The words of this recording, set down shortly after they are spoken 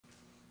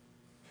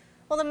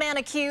Well, the man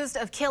accused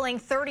of killing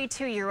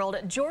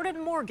 32-year-old Jordan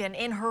Morgan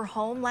in her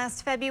home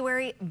last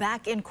February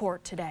back in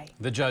court today.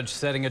 The judge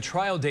setting a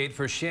trial date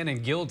for Shannon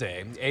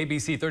Gilday.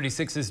 ABC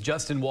 36's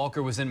Justin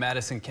Walker was in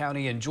Madison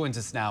County and joins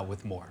us now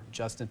with more.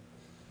 Justin.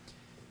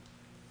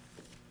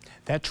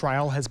 That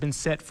trial has been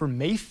set for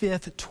May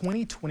 5th,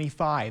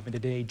 2025, and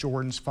today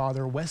Jordan's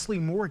father, Wesley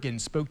Morgan,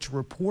 spoke to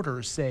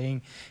reporters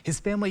saying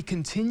his family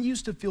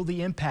continues to feel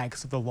the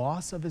impacts of the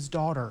loss of his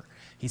daughter.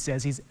 He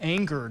says he's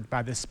angered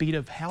by the speed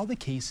of how the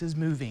case is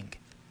moving.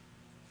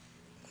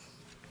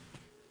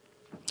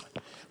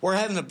 We're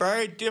having a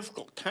very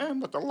difficult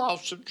time with the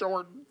loss of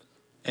Jordan.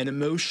 An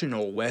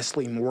emotional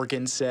Wesley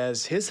Morgan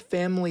says his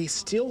family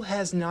still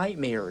has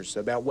nightmares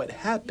about what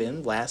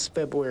happened last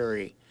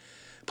February.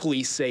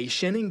 Police say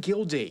Shannon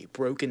Gilday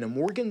broke into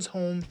Morgan's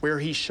home where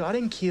he shot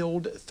and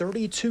killed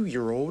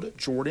 32-year-old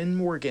Jordan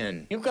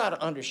Morgan. You've got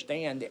to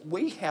understand that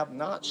we have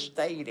not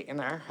stayed in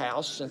our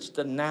house since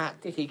the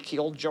night that he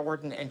killed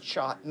Jordan and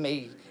shot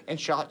me and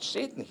shot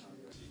Sydney.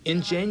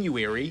 In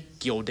January,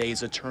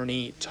 Gilday's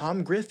attorney,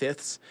 Tom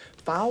Griffiths,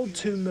 filed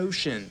 2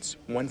 motions,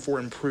 one for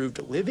improved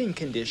living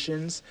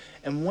conditions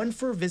and one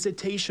for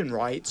visitation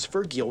rights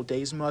for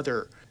Gilday's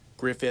mother.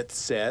 Griffiths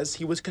says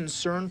he was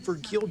concerned for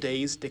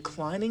Gilday's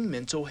declining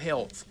mental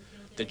health.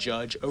 The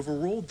judge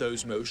overruled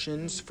those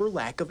motions for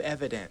lack of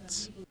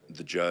evidence.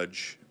 The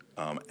judge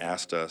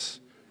asked us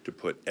to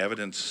put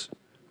evidence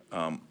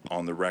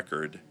on the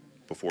record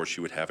before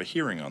she would have a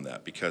hearing on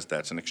that, because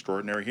that's an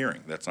extraordinary hearing.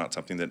 That's not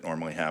something that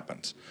normally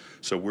happens.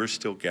 So we're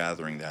still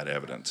gathering that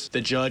evidence. The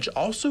judge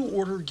also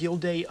ordered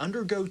Gilday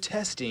undergo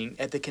testing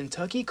at the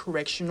Kentucky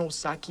Correctional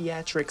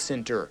Psychiatric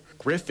Center.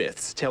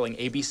 Griffiths telling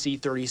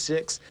ABC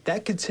 36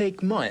 that could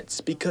take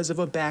months because of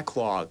a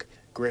backlog.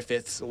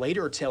 Griffiths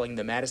later telling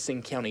the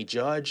Madison County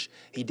judge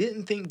he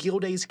didn't think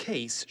Gilday's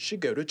case should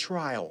go to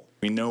trial.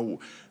 We know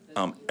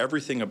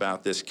everything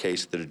about this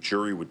case that a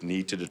jury would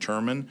need to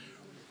determine.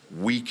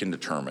 We can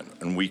determine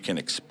and we can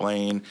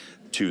explain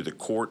to the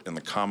court and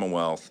the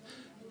Commonwealth,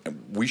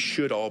 and we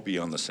should all be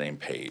on the same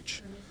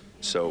page.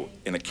 So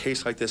in a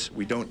case like this,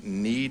 we don't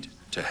need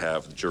to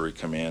have the jury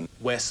come in.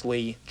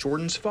 Wesley,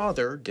 Jordan's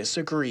father,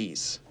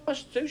 disagrees. The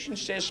Constitution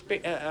says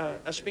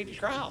a speedy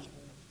trial.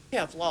 We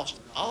have lost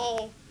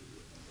all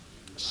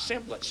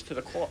semblance to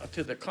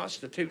the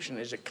Constitution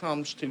as it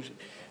comes to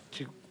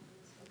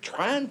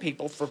trying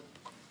people for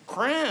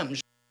crimes.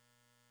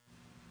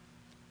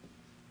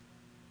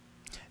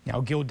 Now,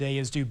 Gilday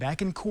is due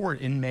back in court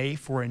in May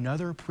for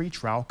another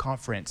pretrial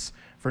conference.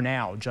 For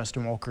now,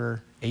 Justin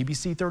Walker,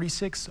 ABC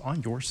 36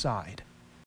 on your side.